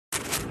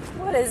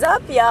What is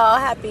up, y'all?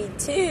 Happy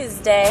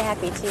Tuesday.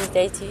 Happy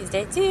Tuesday.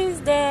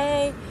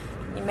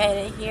 You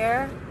made it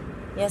here.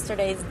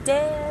 Yesterday's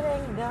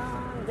dead and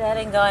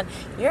gone.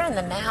 You're in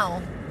the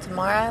now.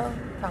 Tomorrow,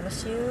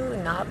 promise you,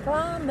 not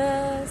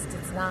promised.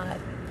 It's not.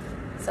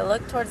 So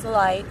look towards the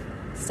light.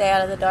 Stay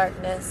out of the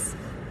darkness.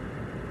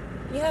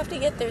 You have to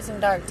get through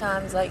some dark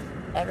times like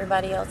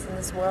everybody else in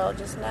this world.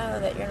 Just know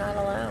that you're not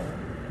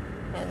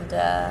alone. And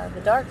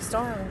the dark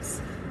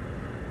storms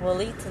will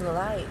lead to the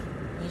light.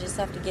 You just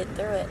have to get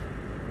through it.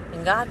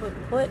 And God would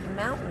put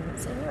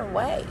mountains in your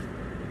way.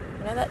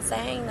 You know that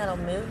saying that'll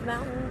move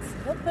mountains?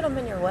 He'll put them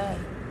in your way.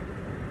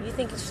 You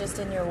think it's just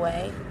in your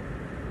way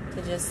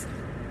to just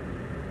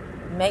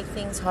make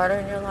things harder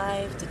in your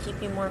life, to keep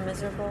you more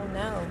miserable?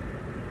 No.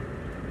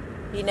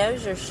 He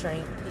knows your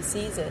strength. He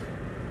sees it.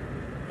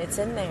 It's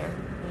in there.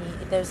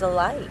 There's a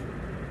light.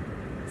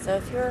 So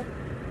if you're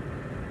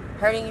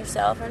hurting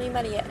yourself or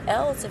anybody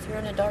else, if you're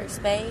in a dark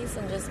space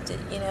and just,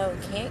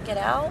 can't get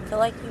out, feel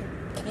like you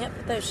can't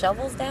put those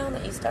shovels down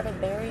that you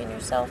started burying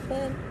yourself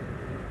in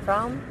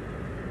from,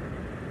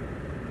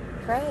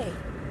 pray,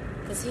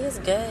 because He is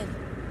good.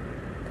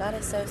 God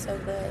is so, so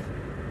good.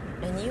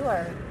 And you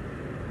are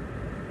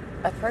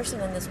a person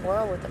in this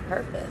world with a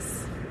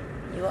purpose.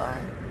 You are.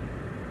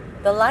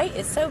 The light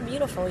is so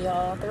beautiful,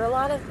 y'all. Through a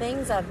lot of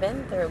things I've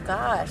been through,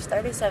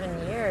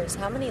 37 years.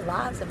 How many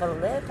lives have I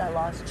lived? I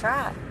lost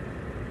track.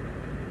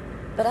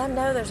 But I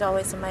know there's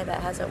always somebody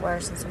that has it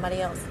worse and somebody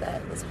else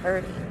that is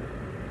hurting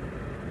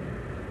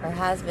or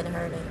has been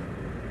hurting.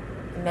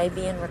 And may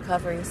be in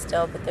recovery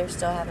still, but they're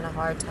still having a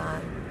hard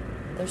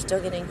time. They're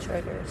still getting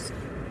triggers.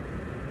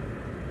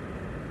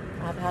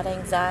 I've had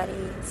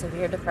anxiety,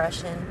 severe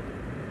depression,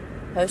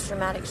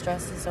 post-traumatic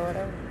stress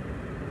disorder,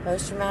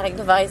 post-traumatic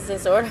device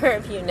disorder.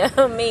 If you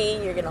know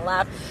me, you're going to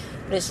laugh,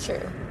 but it's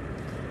true.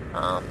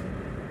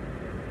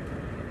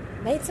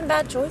 Made some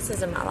bad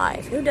choices in my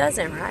life. Who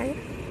doesn't, right?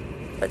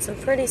 But some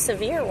pretty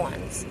severe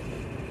ones.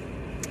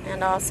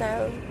 And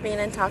also being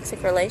in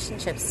toxic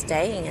relationships,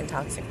 staying in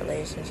toxic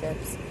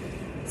relationships,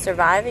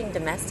 surviving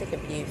domestic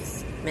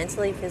abuse,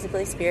 mentally,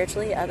 physically,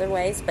 spiritually, other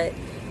ways. But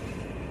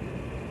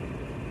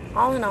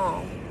all in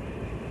all,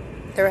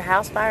 through a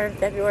house fire in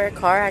February, a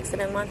car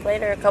accident a month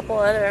later, a couple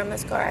other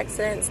almost car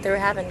accidents, through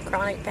having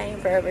chronic pain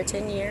for over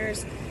 10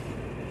 years,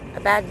 a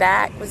bad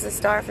back was the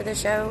star for the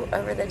show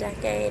over the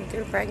decade,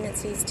 through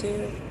pregnancies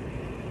too,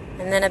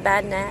 and then a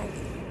bad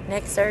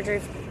neck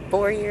surgery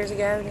 4 years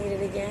ago,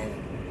 needed again.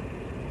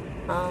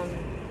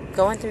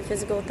 Going through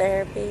physical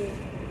therapy,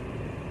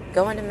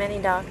 going to many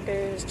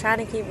doctors, trying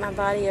to keep my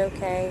body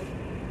okay.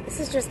 This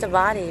is just a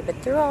body, but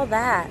through all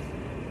that,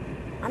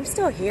 I'm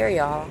still here,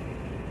 y'all.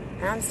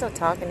 And I'm still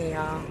talking to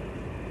y'all.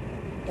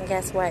 And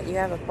guess what? You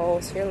have a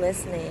pulse. You're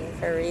listening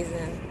for a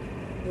reason.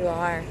 You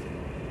are.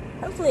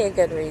 Hopefully a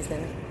good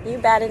reason. You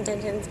bad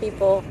intentions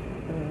people,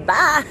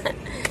 bye.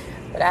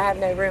 But I have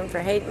no room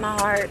for hate in my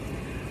heart.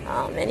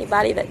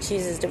 Anybody that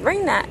chooses to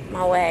bring that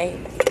my way,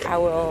 I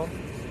will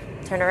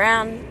turn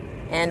around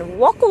and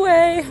walk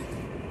away.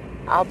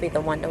 I'll be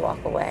the one to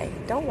walk away.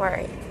 Don't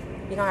worry.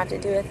 You don't have to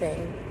do a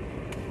thing.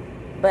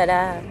 But,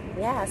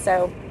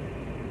 so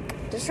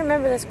just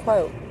remember this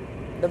quote.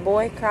 The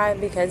boy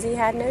cried because he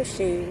had no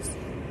shoes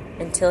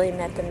until he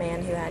met the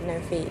man who had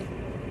no feet.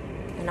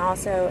 And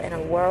also, in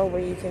a world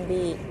where you can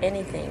be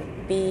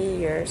anything, be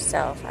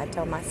yourself. I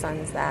tell my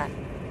sons that.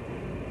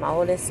 My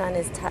oldest son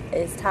is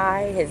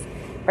Ty. His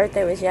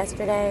birthday was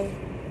yesterday.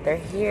 They're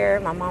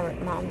here. My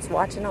mom's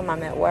watching them.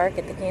 I'm at work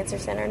at the cancer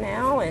center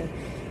now. And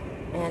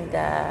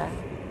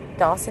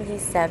Dawson,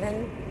 he's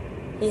 7.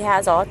 He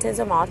has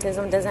autism.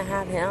 Autism doesn't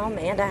have him.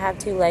 And I have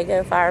 2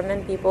 Lego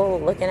firemen people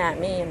looking at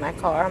me in my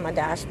car on my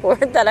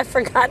dashboard that I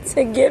forgot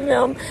to give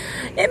him.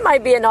 It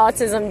might be an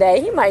autism day.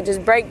 He might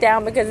just break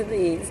down because of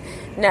these.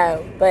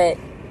 No, but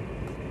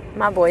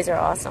my boys are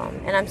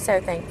awesome. And I'm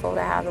so thankful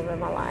to have them in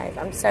my life.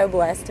 I'm so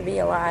blessed to be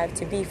alive,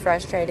 to be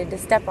frustrated, to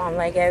step on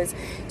Legos,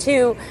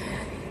 to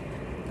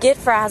get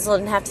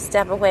frazzled and have to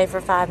step away for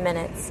 5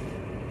 minutes.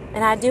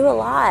 And I do a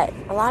lot.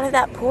 A lot of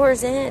that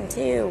pours in,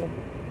 too.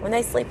 When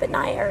they sleep at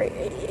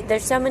night,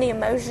 there's so many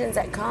emotions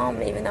that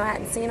come, even though I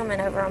hadn't seen them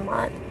in over a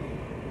month.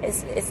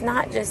 It's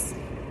not just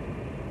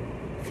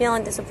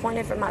feeling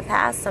disappointed from my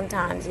past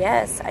sometimes.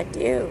 Yes, I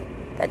do.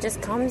 That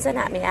just comes in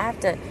at me. I have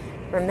to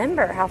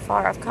remember how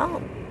far I've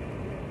come.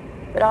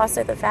 But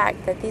also the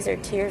fact that these are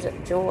tears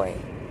of joy,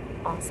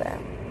 also,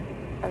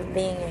 of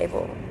being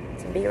able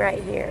to be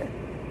right here,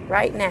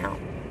 right now,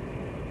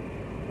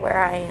 where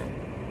I am.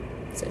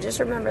 So just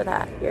remember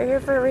that. You're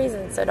here for a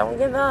reason, so don't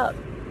give up.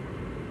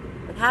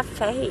 And have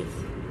faith.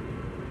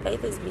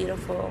 Faith is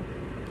beautiful.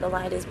 The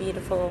light is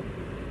beautiful.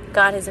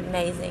 God is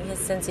amazing. His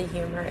sense of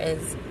humor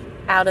is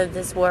out of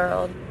this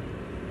world.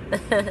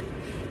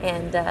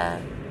 And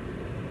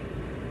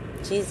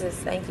Jesus,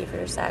 thank you for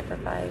your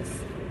sacrifice.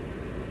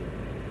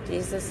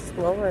 Jesus is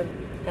Lord.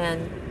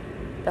 And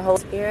the Holy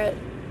Spirit,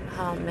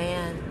 oh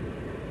man.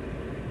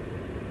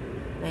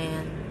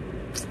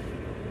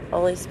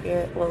 Holy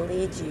Spirit will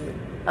lead you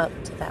up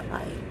to that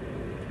light.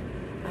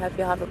 I hope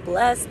you'll have a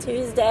blessed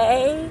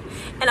Tuesday.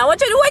 And I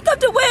want you to wake up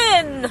to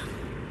win.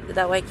 Did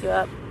that wake you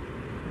up?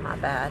 My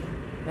bad.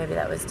 Maybe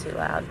that was too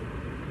loud.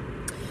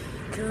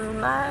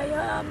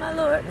 Kumbaya, my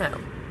Lord. No.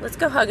 Let's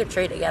go hug a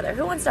tree together.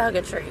 Who wants to hug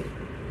a tree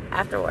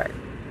after work?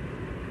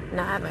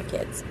 No, I have my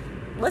kids.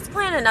 Let's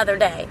plan another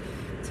day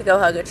to go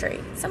hug a tree.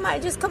 Somebody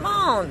just come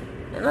on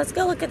and let's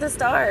go look at the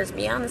stars,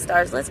 beyond the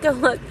stars. Let's go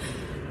look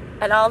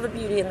at all the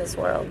beauty in this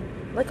world.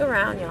 Look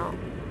around, y'all.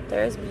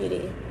 There is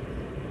beauty.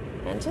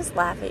 And just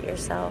laugh at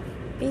yourself.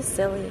 Be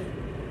silly.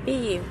 Be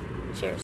you. Cheers.